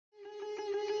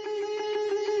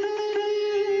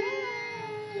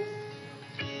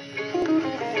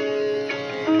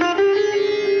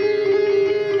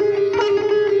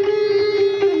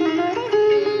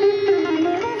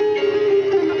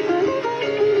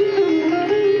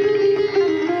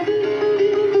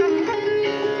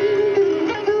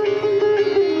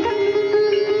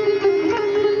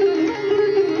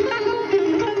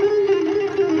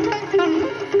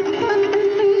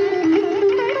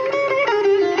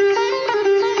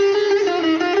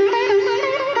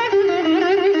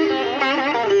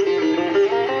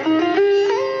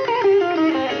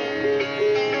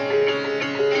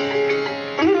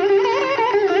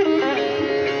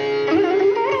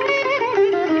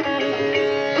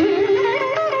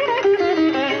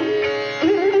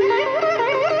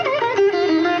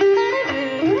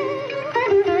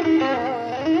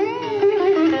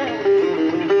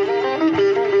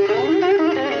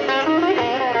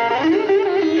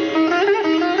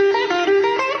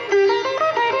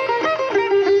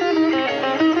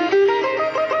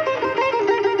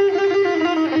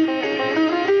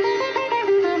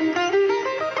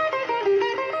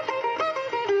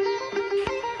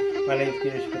My name is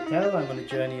Girish Patel. I'm on a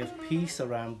journey of peace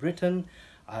around Britain.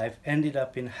 I've ended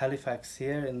up in Halifax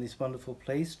here in this wonderful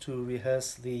place to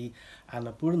rehearse the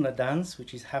Annapurna dance,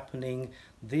 which is happening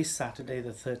this Saturday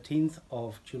the 13th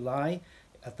of July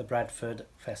at the Bradford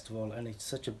Festival, and it's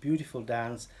such a beautiful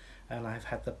dance, and I've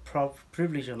had the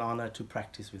privilege and honor to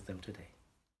practice with them today.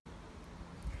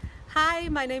 Hi,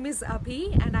 my name is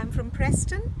Abhi and I'm from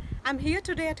Preston. I'm here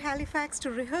today at Halifax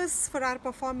to rehearse for our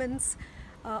performance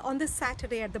on this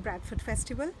Saturday at the Bradford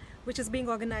Festival, which is being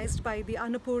organized by the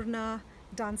Annapurna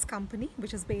Dance Company,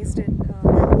 which is based in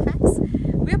Halifax.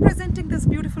 We are presenting this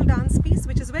beautiful dance piece,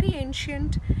 which is very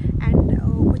ancient and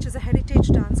which is a heritage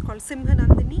dance called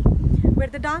Simhanandini, where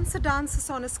the dancer dances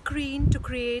on a screen to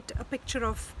create a picture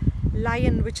of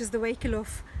lion, which is the vehicle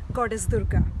of goddess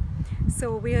Durga.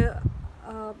 So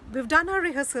we've done our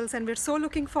rehearsals and we're so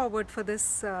looking forward for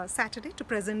this Saturday to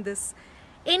present this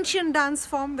ancient dance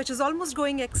form, which is almost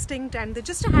going extinct, and there's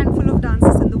just a handful of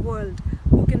dancers in the world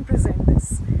who can present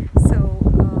this. So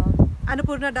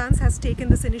Annapurna Dance has taken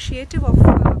this initiative of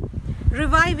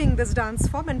reviving this dance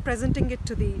form and presenting it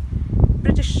to the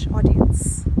British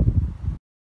audience.